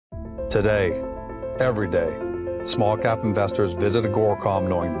Today, every day, small cap investors visit Agoracom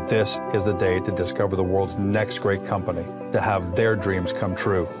knowing this is the day to discover the world's next great company, to have their dreams come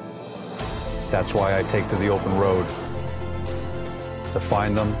true. That's why I take to the open road, to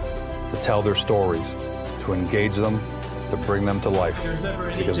find them, to tell their stories, to engage them, to bring them to life,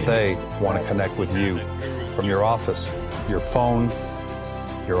 because they want to connect with you from your office, your phone,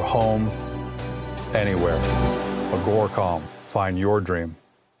 your home, anywhere. Agoracom, find your dream.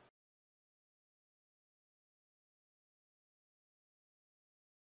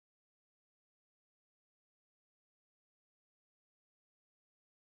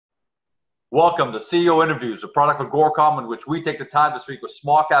 Welcome to CEO Interviews, a product of Agoracom, in which we take the time to speak with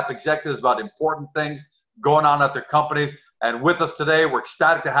small cap executives about important things going on at their companies. And with us today, we're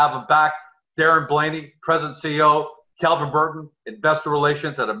ecstatic to have him back, Darren Blaney, President CEO, Kelvin Burton, Investor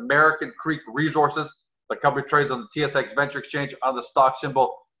Relations at American Creek Resources. The company trades on the TSX Venture Exchange on the stock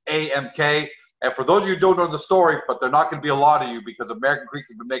symbol AMK. And for those of you who don't know the story, but they're not going to be a lot of you because American Creek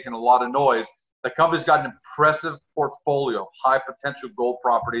has been making a lot of noise, the company's got an impressive portfolio of high potential gold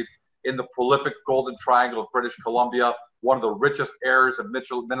properties in the prolific Golden Triangle of British Columbia, one of the richest areas of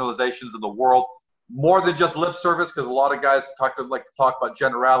mineralizations in the world. More than just lip service, because a lot of guys like to talk about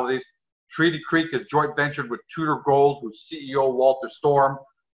generalities. Treaty Creek is joint ventured with Tudor Gold, whose CEO, Walter Storm,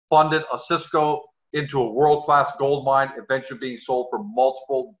 funded Osisko into a world-class gold mine, eventually being sold for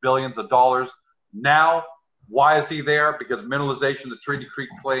multiple billions of dollars. Now, why is he there? Because mineralization, the Treaty Creek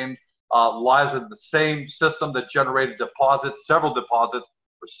claimed, lies in the same system that generated deposits, several deposits,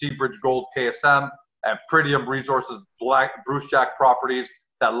 for Seabridge Gold KSM and Pretium Resources Brucejack properties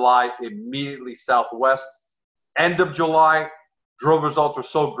that lie immediately southwest. End of July, drill results were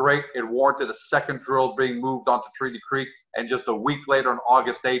so great it warranted a second drill being moved onto Treaty Creek. And just a week later, on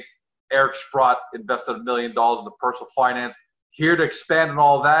August 8th, Eric Sprott invested $1 million into personal finance. Here to expand on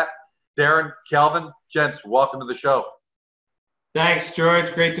all that, Darren, Kelvin, gents, welcome to the show. Thanks,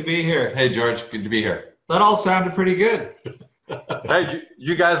 George. Great to be here. Hey, George. Good to be here. That all sounded pretty good. Hey,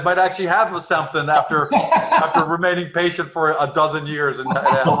 you guys might actually have something after remaining patient for a dozen years and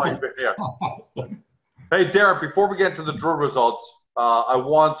how long you've been here. Hey, Darren, before we get into the drill results, I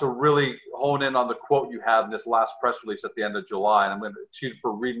want to really hone in on the quote you have in this last press release at the end of July. And I'm going to excuse you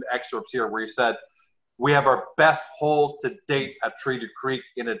for reading excerpts here where you said, "We have our best hole to date at Treaty Creek.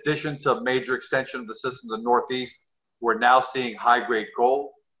 In addition to a major extension of the system to the northeast, we're now seeing high-grade gold,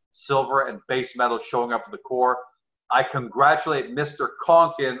 silver, and base metals showing up at the core. I congratulate Mr.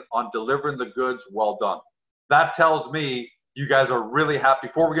 Konkin on delivering the goods. Well done." That tells me you guys are really happy.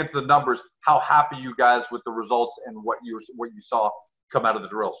 Before we get to the numbers, how happy you guys with the results and what you saw come out of the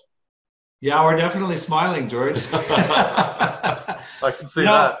drills? Yeah, we're definitely smiling, George. I can see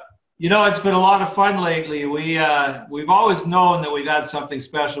that. You know, it's been a lot of fun lately. We've always known that we've had something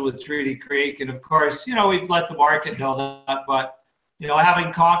special with Treaty Creek, and of course, you know, we've let the market know that, but you know,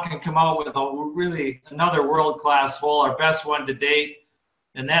 having Konkin come out with another world-class hole, our best one to date,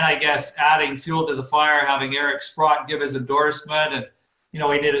 and then I guess adding fuel to the fire, having Eric Sprott give his endorsement, and you know,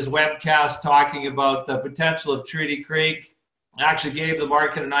 he did his webcast talking about the potential of Treaty Creek. Actually gave the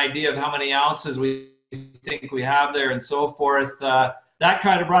market an idea of how many ounces we think we have there and so forth. That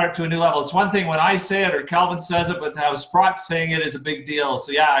kind of brought it to a new level. It's one thing when I say it or Kelvin says it, but to have Sprott saying it is a big deal.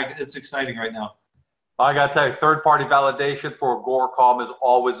 So yeah, it's exciting right now. I got to tell you, third-party validation for Agoracom is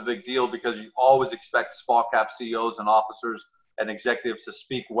always a big deal because you always expect small cap CEOs and officers and executives to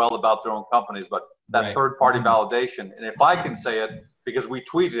speak well about their own companies, but that Right. third-party validation, and if I can say it, because we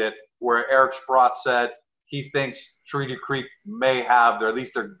tweeted it, where Eric Sprott said he thinks Treaty Creek may have, or at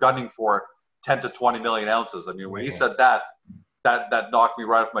least they're gunning for 10 to 20 million ounces. I mean, when he said that knocked me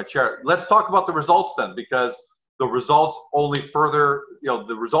right off my chair. Let's talk about the results then, because the results only further, you know,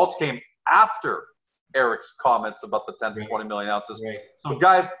 the results came after Eric's comments about the 10 to 20 million ounces. Right. So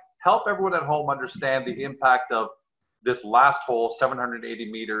guys, help everyone at home understand the impact of this last hole,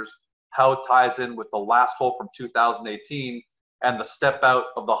 780 meters, how it ties in with the last hole from 2018 and the step out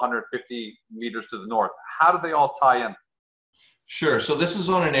of the 150 meters to the north. How do they all tie in? Sure. So this is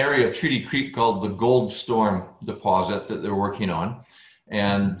on an area of Treaty Creek called the Gold Storm deposit that they're working on.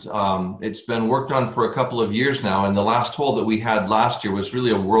 And it's been worked on for a couple of years now. And the last hole that we had last year was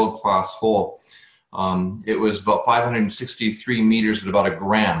really a world-class hole. It was about 563 meters at about a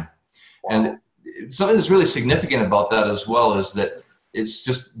gram. And something that's really significant about that as well is that it's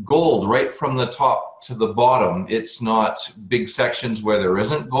just gold right from the top to the bottom. It's not big sections where there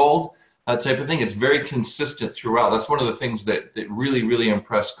isn't gold, that type of thing. It's very consistent throughout. That's one of the things that really, really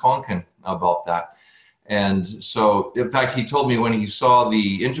impressed Konkin about that. And so, in fact, he told me when he saw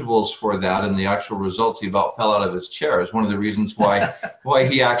the intervals for that and the actual results, he about fell out of his chair. It's one of the reasons why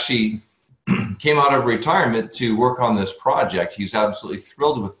he actually came out of retirement to work on this project. He's absolutely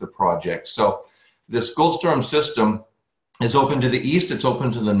thrilled with the project. So this Goldstorm system is open to the east, it's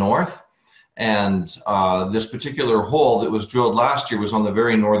open to the north. And this particular hole that was drilled last year was on the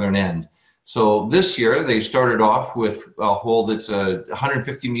very northern end. So this year they started off with a hole that's a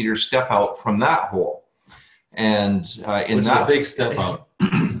 150 meter step out from that hole. And Which is a big step out.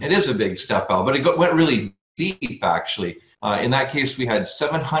 It is a big step out, but it went really deep actually. In that case, we had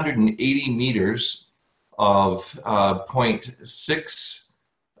 780 meters of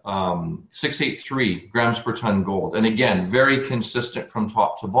 0.683 grams per ton gold. And again, very consistent from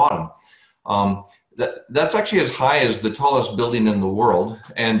top to bottom. That's actually as high as the tallest building in the world.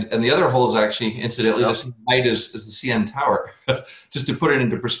 And the other hole is actually, incidentally, the same height as the CN Tower. Just to put it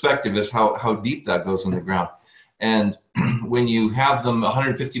into perspective, is how deep that goes in the ground. And when you have them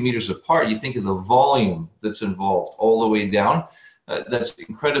 150 meters apart, you think of the volume that's involved all the way down. That's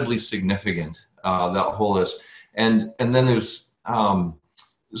incredibly significant, that hole is. And then there's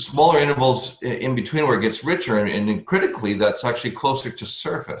smaller intervals in between where it gets richer, and critically, that's actually closer to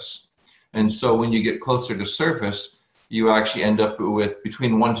surface. And so when you get closer to surface, you actually end up with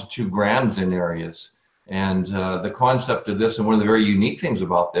between 1 to 2 grams in areas. And the concept of this, and one of the very unique things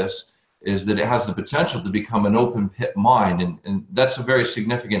about this, is that it has the potential to become an open pit mine. And that's a very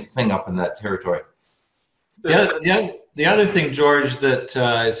significant thing up in that territory. The other thing, George, that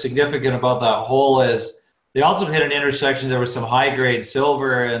is significant about that hole is they also hit an intersection. There was some high-grade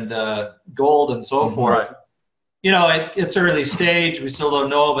silver and gold and so forth. Right. You know, it's early stage. We still don't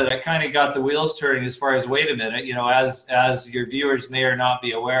know, but it kind of got the wheels turning as far as, wait a minute, you know, as your viewers may or not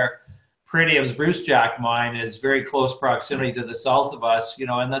be aware, Pretium's Brucejack mine is very close proximity to the south of us, you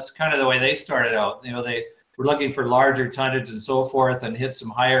know, and that's kind of the way they started out. You know, they were looking for larger tonnage and so forth and hit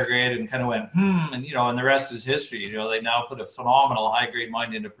some higher grade and kind of went, and, you know, and the rest is history. You know, they now put a phenomenal high-grade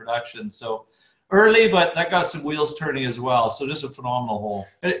mine into production. So early, but that got some wheels turning as well. So just a phenomenal hole.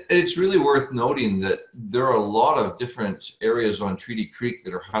 And it's really worth noting that there are a lot of different areas on Treaty Creek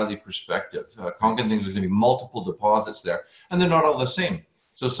that are highly prospective. Konkin thinks there's going to be multiple deposits there, and they're not all the same.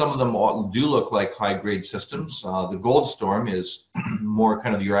 So some of them do look like high-grade systems. The Goldstorm is more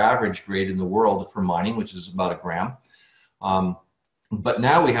kind of your average grade in the world for mining, which is about 1 gram. But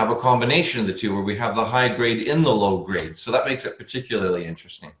now we have a combination of the two where we have the high grade in the low grade. So that makes it particularly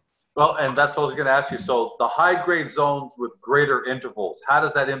interesting. Well, and that's what I was going to ask you. So the high grade zones with greater intervals, how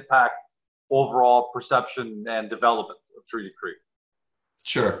does that impact overall perception and development of Treaty Creek?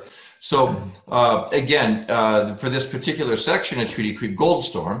 Sure. So again, for this particular section of Treaty Creek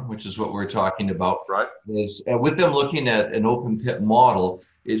Goldstorm, which is what we're talking about, right, is with them looking at an open pit model,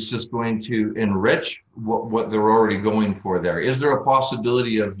 it's just going to enrich what they're already going for there. Is there a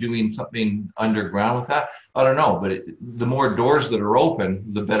possibility of doing something underground with that? I don't know, but the more doors that are open,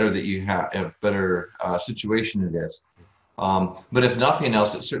 the better that you have, a better situation it is. But if nothing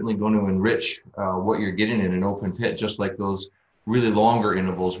else, it's certainly going to enrich what you're getting in an open pit, just like those really longer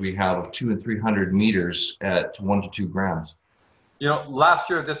intervals we have of 200 and 300 meters at 1 to 2 grams. You know, last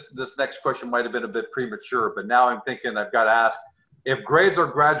year, this next question might have been a bit premature, but now I'm thinking I've got to ask, if grades are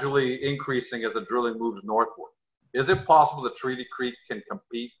gradually increasing as the drilling moves northward, is it possible that Treaty Creek can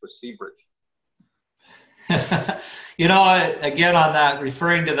compete with Seabridge? You know, again, on that,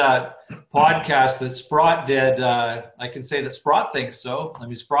 referring to that podcast that Sprott did, I can say that Sprott thinks so. I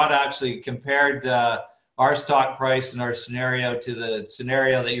mean, Sprott actually compared our stock price and our scenario to the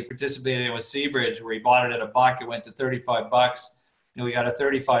scenario that you participated in with Seabridge, where he bought it at $1, it went to $35. You know, we got a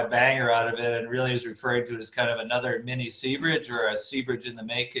 35 banger out of it, and really is referring to it as kind of another mini Seabridge or a Seabridge in the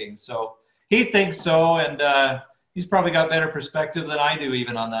making. So he thinks so, and he's probably got better perspective than I do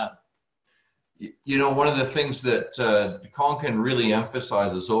even on that. You know, one of the things that Konkin really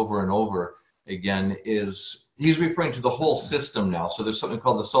emphasizes over and over again is he's referring to the whole system now. So there's something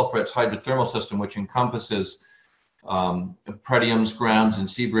called the Sulphurets hydrothermal system, which encompasses Pretium's grounds and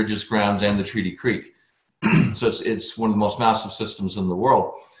Seabridge's grounds and the Treaty Creek. So it's one of the most massive systems in the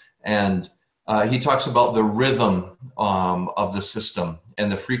world. And he talks about the rhythm of the system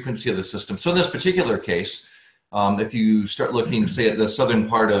and the frequency of the system. So in this particular case, if you start looking, say, at the southern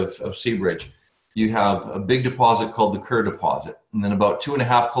part of Seabridge, you have a big deposit called the Kerr deposit. And then about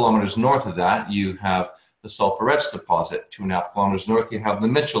 2.5 kilometers north of that, you have the Sulphurets deposit. 2.5 kilometers north, you have the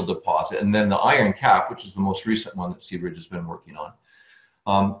Mitchell deposit. And then the Iron Cap, which is the most recent one that Seabridge has been working on.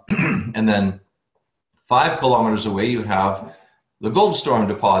 And then 5 kilometers away, you have the Goldstorm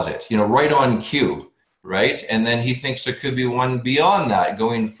deposit, you know, right on cue. right? And then he thinks there could be one beyond that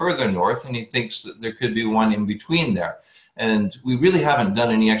going further north, and he thinks that there could be one in between there. And we really haven't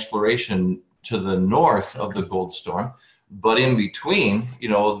done any exploration to the north of the Gold Storm, but in between, you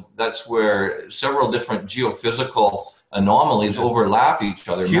know, that's where several different geophysical anomalies overlap each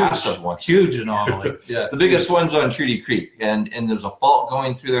other, massive ones. Huge anomaly. Yeah. The biggest one's on Treaty Creek, and there's a fault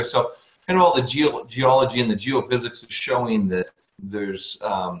going through there. So kind of all the geology and the geophysics is showing that there's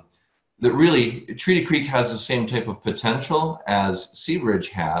that really Treaty Creek has the same type of potential as Seabridge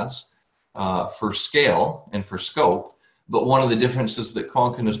has for scale and for scope. But one of the differences that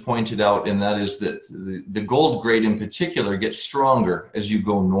Konkin has pointed out, and that is that the gold grade in particular gets stronger as you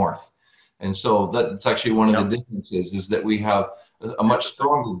go north. And so that's actually one of the differences, is that we have a much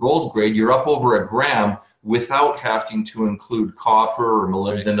stronger gold grade. You're up over a gram without having to include copper or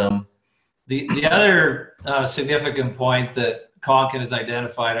molybdenum. The other significant point that Konkin has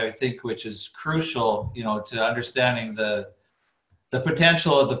identified, I think, which is crucial, you know, to understanding the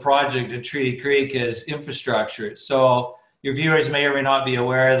potential of the project at Treaty Creek, is infrastructure. So your viewers may or may not be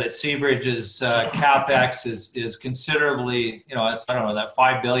aware that Seabridge's CapEx is considerably, you know, it's, I don't know, that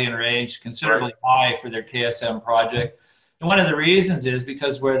 $5 billion range, considerably high for their KSM project. And one of the reasons is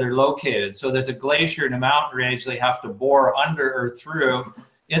because where they're located. So there's a glacier and a mountain range they have to bore under or through,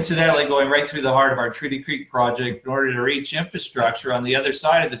 incidentally going right through the heart of our Treaty Creek project in order to reach infrastructure on the other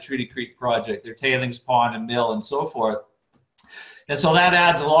side of the Treaty Creek project, their tailings pond and mill and so forth. And so that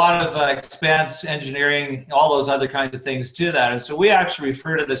adds a lot of expense, engineering, all those other kinds of things to that. And so we actually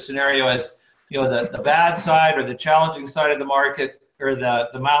refer to the scenario as, you know, the bad side or the challenging side of the market, or the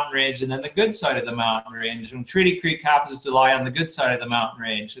mountain range, and then the good side of the mountain range. And Treaty Creek happens to lie on the good side of the mountain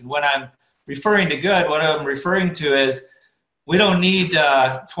range. And when I'm referring to good, what I'm referring to is we don't need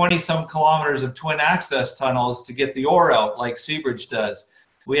 20-some kilometers of twin access tunnels to get the ore out like Seabridge does.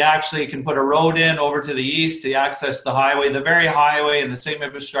 We actually can put a road in over to the east to access the highway, the very highway and the same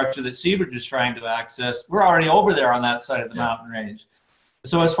infrastructure that Seabridge is trying to access. We're already over there on that side of the mountain range.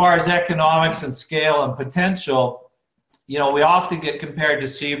 So as far as economics and scale and potential, you know, we often get compared to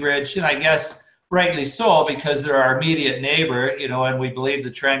Seabridge, and I guess rightly so, because they're our immediate neighbor, you know, and we believe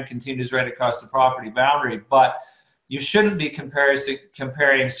the trend continues right across the property boundary. But you shouldn't be comparing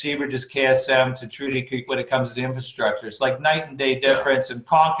Seabridge's KSM to Treaty Creek when it comes to infrastructure. It's like night and day difference, and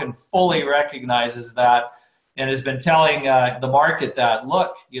Konkin fully recognizes that and has been telling the market that,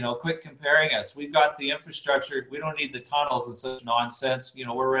 look, you know, quit comparing us. We've got the infrastructure. We don't need the tunnels and such nonsense. You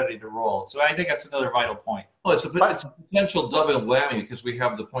know, we're ready to roll. So I think that's another vital point. Well, it's a potential double whammy, because we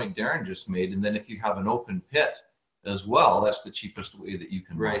have the point Darren just made, and then if you have an open pit as well, that's the cheapest way that you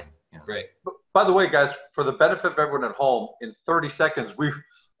can mine. Yeah. Right. By the way, guys, for the benefit of everyone at home, in 30 seconds, we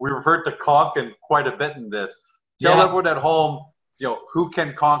referred to Konkin quite a bit in this. Tell everyone at home, you know, who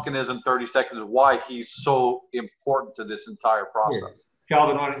Ken Konkin is in 30 seconds, why he's so important to this entire process.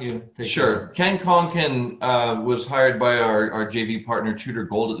 Calvin, why don't you take Sure. Ken Konkin was hired by our JV partner, Tudor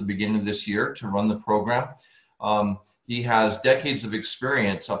Gold, at the beginning of this year to run the program. He has decades of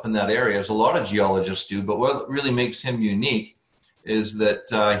experience up in that area, as a lot of geologists do, but what really makes him unique is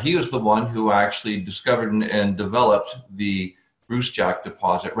that he was the one who actually discovered and developed the Brucejack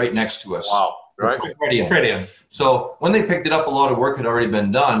deposit right next to us. Wow, right? Pretium. So when they picked it up, a lot of work had already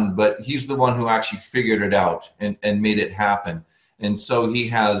been done, but he's the one who actually figured it out and made it happen. And so he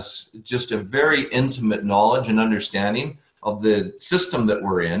has just a very intimate knowledge and understanding of the system that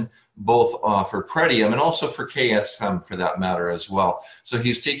we're in, both for Pretium and also for KSM for that matter as well. So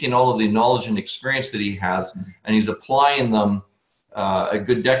he's taking all of the knowledge and experience that he has, and he's applying them, a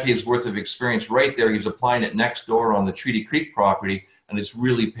good decade's worth of experience right there. He's applying it next door on the Treaty Creek property, and it's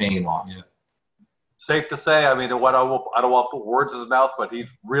really paying off. Yeah. Safe to say, I mean, I don't want to put words in his mouth, but he's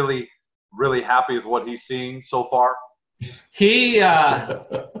really, really happy with what he's seeing so far. He, I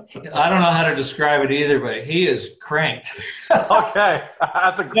don't know how to describe it either, but he is cranked. Okay,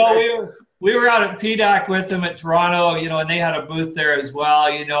 that's a great. No, we were out at PDAC with him at Toronto, you know, and they had a booth there as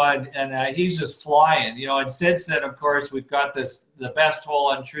well, you know, and he's just flying, you know. And since then, of course, we've got the best hole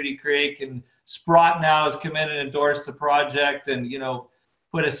on Treaty Creek, and Sprott now has come in and endorsed the project, and, you know,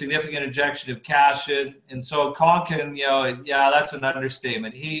 put a significant injection of cash in. And so Konkin, you know, yeah, that's an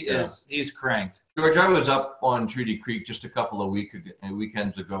understatement. He's cranked. George, I was up on Treaty Creek just a couple of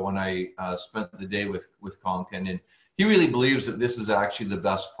weekends ago when I spent the day with Konkin, and he really believes that this is actually the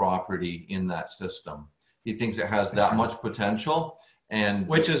best property in that system. He thinks it has that much potential, and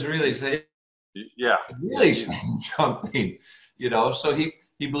which is really saying, really saying something, you know. So he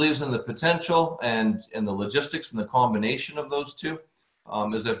believes in the potential and the logistics and the combination of those two.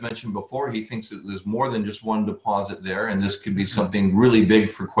 As I've mentioned before, he thinks that there's more than just one deposit there, and this could be something really big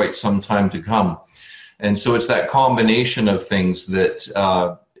for quite some time to come. And so it's that combination of things that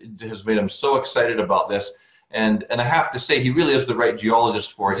has made him so excited about this. And I have to say, he really is the right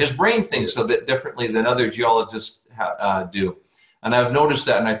geologist for it. His brain thinks a bit differently than other geologists do. And I've noticed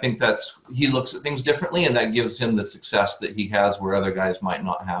that, and I think he looks at things differently, and that gives him the success that he has where other guys might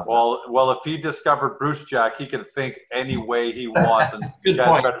not have. Well, if he discovered Brucejack, he can think any way he wants, and Good you guys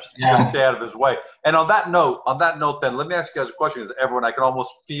point. better Yeah. stay out of his way. And on that note, then let me ask you guys a question, because everyone, I can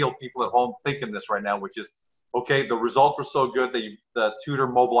almost feel people at home thinking this right now, which is, okay, the results were so good that the Tudor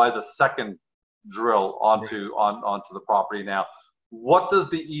mobilized a second drill onto the property now. What does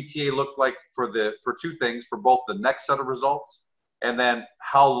the ETA look like for two things, for both the next set of results, and then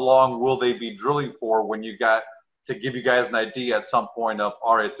how long will they be drilling for when you got to give you guys an idea at some point of,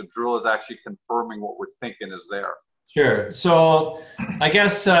 all right, the drill is actually confirming what we're thinking is there? Sure. So I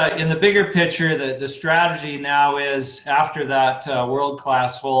guess in the bigger picture, the strategy now is, after that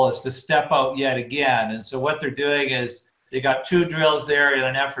world-class hole, is to step out yet again. And so what they're doing is they got 2 drills there in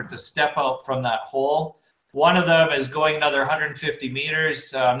an effort to step out from that hole. One of them is going another 150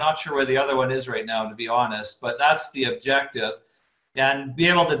 meters. I'm not sure where the other one is right now, to be honest, but that's the objective. And be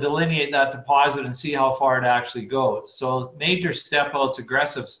able to delineate that deposit and see how far it actually goes. So major step outs,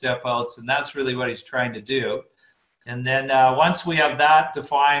 aggressive step outs, and that's really what he's trying to do. And then once we have that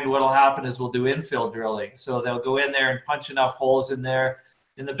defined, what'll happen is we'll do infill drilling. So they'll go in there and punch enough holes in there.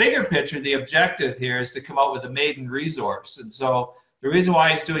 In the bigger picture, the objective here is to come out with a maiden resource. And so the reason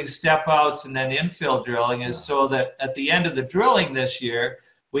why he's doing step outs and then infill drilling is so that at the end of the drilling this year,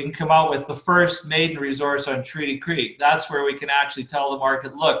 we can come out with the first maiden resource on Treaty Creek. That's where we can actually tell the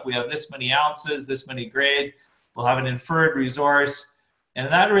market, look, we have this many ounces, this many grade. We'll have an inferred resource. And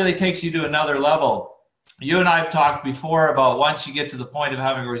that really takes you to another level. You and I have talked before about, once you get to the point of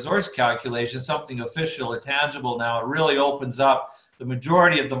having a resource calculation, something official or tangible now, it really opens up the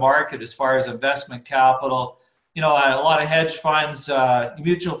majority of the market as far as investment capital. You know, a lot of hedge funds,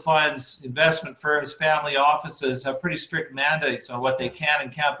 mutual funds, investment firms, family offices have pretty strict mandates on what they can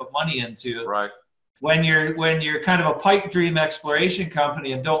and can't put money into. Right. When you're kind of a pipe dream exploration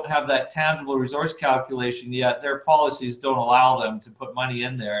company and don't have that tangible resource calculation yet, their policies don't allow them to put money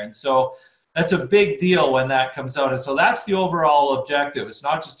in there. And so that's a big deal when that comes out. And so that's the overall objective. It's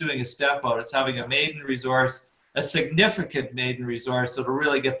not just doing a step out, it's having a maiden resource, a significant maiden resource that'll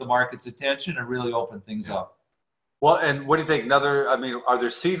really get the market's attention and really open things up. Well, and what do you think? Are there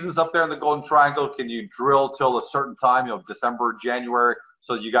seasons up there in the Golden Triangle? Can you drill till a certain time, December, January?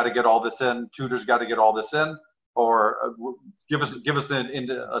 So you got to get all this in. Tudor's got to get all this in, or give us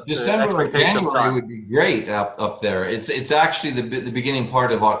December or January would be great up there. It's actually the beginning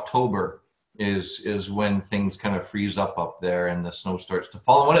part of October is when things kind of freeze up there and the snow starts to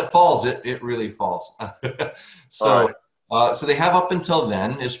fall. And when it falls, it really falls. So they have up until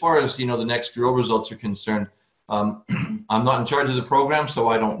then. As far as the next drill results are concerned. I'm not in charge of the program, so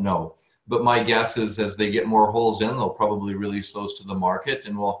I don't know. But my guess is, as they get more holes in, they'll probably release those to the market,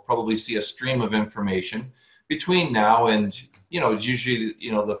 and we'll probably see a stream of information between now and, it's usually,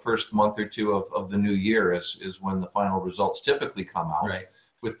 the first month or two of the new year is when the final results typically come out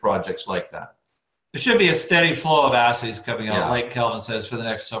with projects like that. There should be a steady flow of assays coming out, like Kelvin says, for the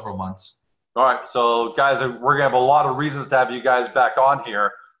next several months. All right. So, guys, we're going to have a lot of reasons to have you guys back on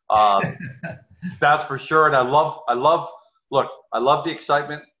here. That's for sure. And I love the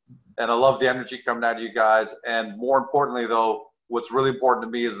excitement and I love the energy coming out of you guys. And more importantly, though, what's really important to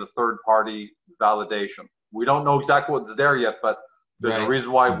me is the third party validation. We don't know exactly what's there yet, but there's a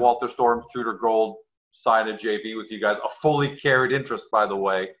reason why Walter Storm's Tudor Gold signed a JV with you guys, a fully carried interest, by the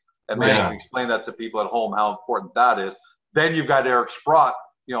way. And maybe you can explain that to people at home, how important that is. Then you've got Eric Sprott,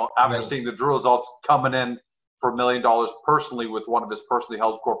 after seeing the drill results, coming in for $1 million personally with one of his personally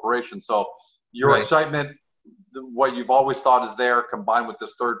held corporations. So your excitement, what you've always thought is there, combined with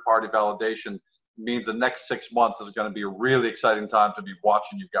this third-party validation, means the next 6 months is going to be a really exciting time to be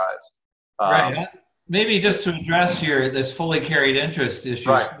watching you guys. Maybe just to address this fully carried interest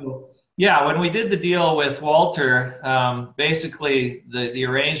issue. So, when we did the deal with Walter, basically the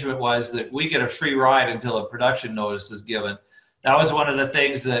arrangement was that we get a free ride until a production notice is given. That was one of the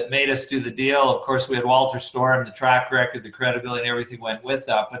things that made us do the deal. Of course, we had Walter Storm, the track record, the credibility, and everything went with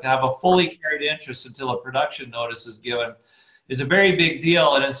that. But to have a fully carried interest until a production notice is given is a very big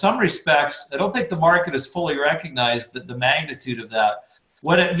deal. And in some respects, I don't think the market has fully recognized the magnitude of that.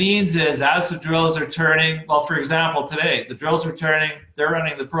 What it means is, as the drills are turning, well, for example, today, the drills are turning, they're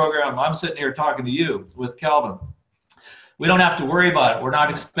running the program. I'm sitting here talking to you with Kelvin. We don't have to worry about it. We're not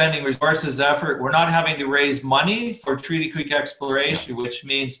expending resources, effort. We're not having to raise money for Treaty Creek exploration, which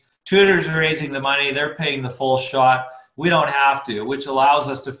means Tudor's raising the money. They're paying the full shot. We don't have to, which allows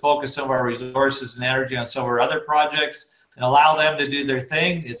us to focus some of our resources and energy on some of our other projects and allow them to do their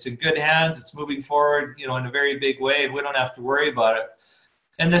thing. It's in good hands. It's moving forward, in a very big way, and we don't have to worry about it.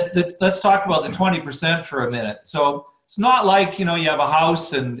 And let's talk about the 20% for a minute. So it's not like, you have a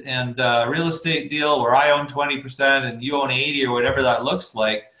house and a real estate deal where I own 20% and you own 80 or whatever that looks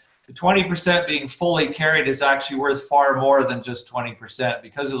like. The 20% being fully carried is actually worth far more than just 20%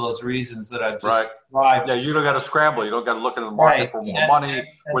 because of those reasons that I've just described. Yeah, you don't got to scramble. You don't got to look into the market for more money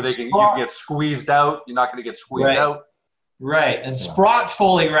where you can get squeezed out. You're not going to get squeezed out. Right, and Sprott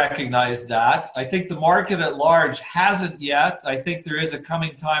fully recognized that. I think the market at large hasn't yet. I think there is a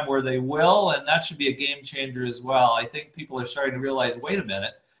coming time where they will, and that should be a game changer as well. I think people are starting to realize, wait a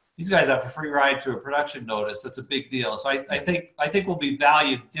minute, these guys have a free ride to a production notice. That's a big deal. So I think we'll be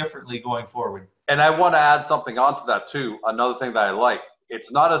valued differently going forward. And I want to add something onto that too. Another thing that I like,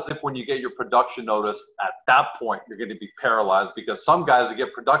 it's not as if when you get your production notice at that point, you're going to be paralyzed, because some guys that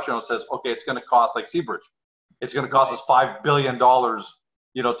get production notice says, okay, it's going to cost, like Seabridge, it's going to cost us $5 billion,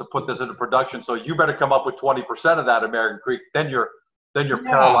 to put this into production. So you better come up with 20% of that, American Creek. Then you're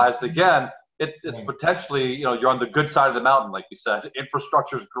paralyzed again. It's potentially, you're on the good side of the mountain, like you said.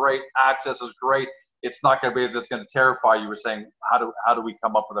 Infrastructure is great, access is great. It's not going to be that's going to terrify you. We're saying, how do we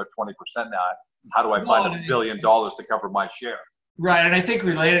come up with our 20% now? How do I find $1 billion to cover my share? Right, and I think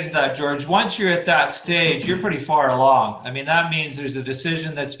related to that, George, once you're at that stage, you're pretty far along. I mean, that means there's a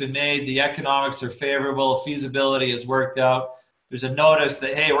decision that's been made, the economics are favorable, feasibility is worked out. There's a notice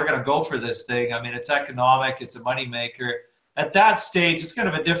that, hey, we're going to go for this thing. I mean, it's economic, it's a moneymaker. At that stage, it's kind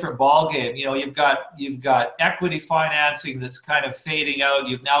of a different ballgame. You've got equity financing that's kind of fading out.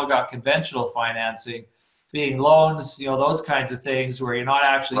 You've now got conventional financing, being loans, those kinds of things where you're not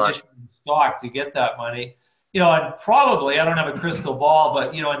actually issuing stock to get that money. And probably, I don't have a crystal ball,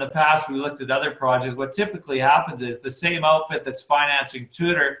 but, in the past, we looked at other projects. What typically happens is the same outfit that's financing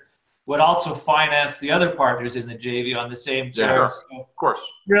Tudor would also finance the other partners in the JV on the same terms. So, of course.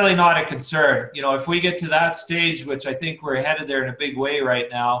 Really not a concern. If we get to that stage, which I think we're headed there in a big way right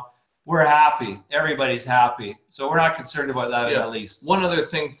now, we're happy. Everybody's happy. So we're not concerned about that at least. One other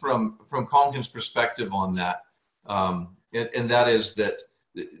thing from Konkin's perspective on that, and that is that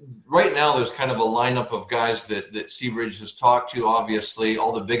right now there's kind of a lineup of guys that Seabridge has talked to. Obviously,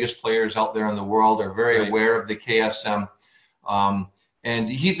 all the biggest players out there in the world are very aware of the KSM.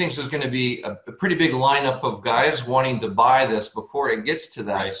 And he thinks there's going to be a pretty big lineup of guys wanting to buy this before it gets to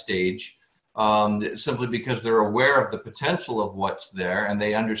that stage, simply because they're aware of the potential of what's there and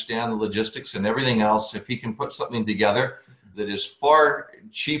they understand the logistics and everything else. If he can put something together that is far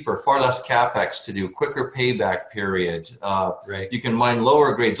cheaper, far less CapEx to do, quicker payback period, you can mine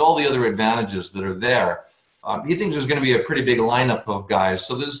lower grades, all the other advantages that are there. He thinks there's going to be a pretty big lineup of guys.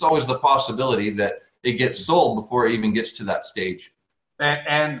 So there's always the possibility that it gets sold before it even gets to that stage.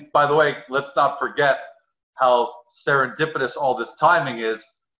 And by the way, let's not forget how serendipitous all this timing is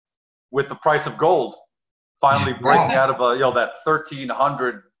with the price of gold finally breaking out of that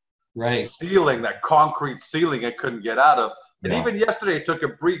 1,300 ceiling, that concrete ceiling it couldn't get out of. And even yesterday it took a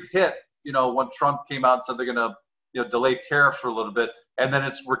brief hit, when Trump came out and said they're going to delay tariffs for a little bit, and then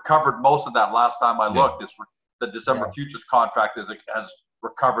it's recovered most of that. Last time I looked, the December futures contract has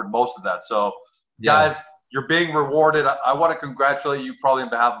recovered most of that. So guys, you're being rewarded. I want to congratulate you probably on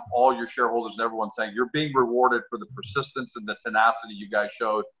behalf of all your shareholders and everyone, saying you're being rewarded for the persistence and the tenacity you guys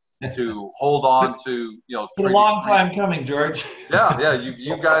showed to hold on to, it's a long time coming, George.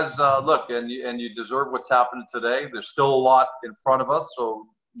 You guys look, and you deserve what's happening today. There's still a lot in front of us, so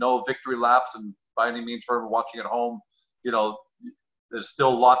no victory laps, and by any means for everyone watching at home, there's still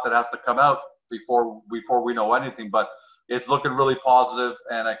a lot that has to come out before we know anything, but it's looking really positive,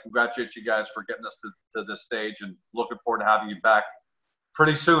 and I congratulate you guys for getting us to this stage, and looking forward to having you back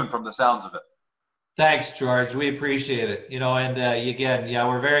pretty soon from the sounds of it. Thanks, George. We appreciate it. And again,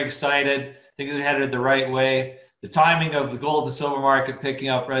 we're very excited. Things are headed the right way. The timing of the gold and silver market picking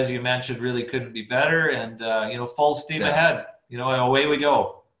up, as you mentioned, really couldn't be better. And, full steam ahead. Away we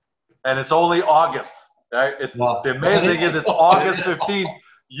go. And it's only August. Right? The amazing thing is it's August 15th.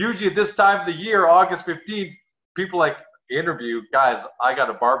 Usually at this time of the year, August 15th, people interview, guys, I got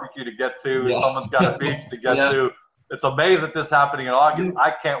a barbecue to get to. Someone's got a beach to get to. It's amazing that this is happening in August.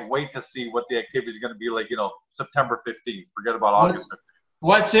 I can't wait to see what the activity is going to be like, September 15th. Forget about August 15th.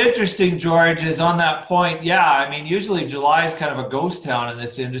 What's interesting, George, is on that point, usually July is kind of a ghost town in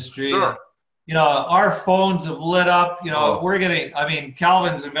this industry. Sure. Our phones have lit up. We're getting,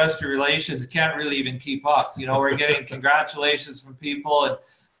 Calvin's investor relations can't really even keep up. We're getting congratulations from people. And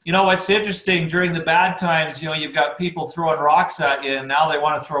You know, what's interesting, during the bad times, you know, you've got people throwing rocks at you, and now they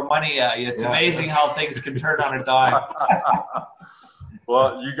want to throw money at you. It's amazing how things can turn on a dime.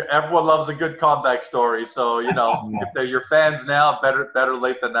 Well, everyone loves a good comeback story. So, you know, if they're your fans now, better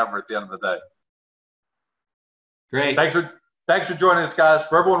late than never at the end of the day. Great. Thanks for joining us, guys.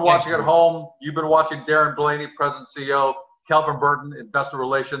 For everyone watching at home, you've been watching Darren Blaney, President CEO, Kelvin Burton, Investor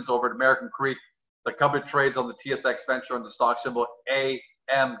Relations over at American Creek. The company trades on the TSX Venture under the stock symbol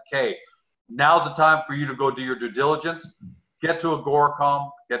AMK. Now's the time for you to go do your due diligence. Get to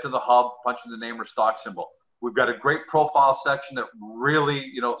Agoracom, get to the hub, punch in the name or stock symbol. We've got a great profile section that really,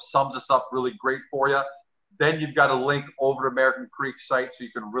 you know, sums us up really great for you. Then you've got a link over to American Creek site so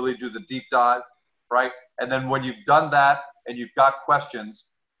you can really do the deep dive, right? And then when you've done that and you've got questions,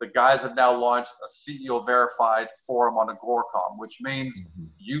 the guys have now launched a CEO verified forum on Agoracom, which means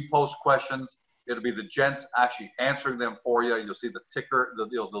you post questions. It'll be the gents actually answering them for you. You'll see the ticker, the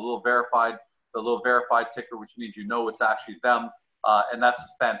little verified ticker, which means you know it's actually them. And that's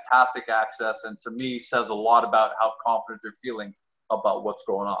fantastic access, and to me says a lot about how confident they're feeling about what's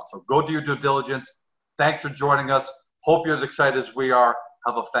going on. So go do your due diligence. Thanks for joining us. Hope you're as excited as we are.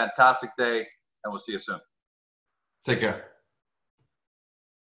 Have a fantastic day, and we'll see you soon. Take care.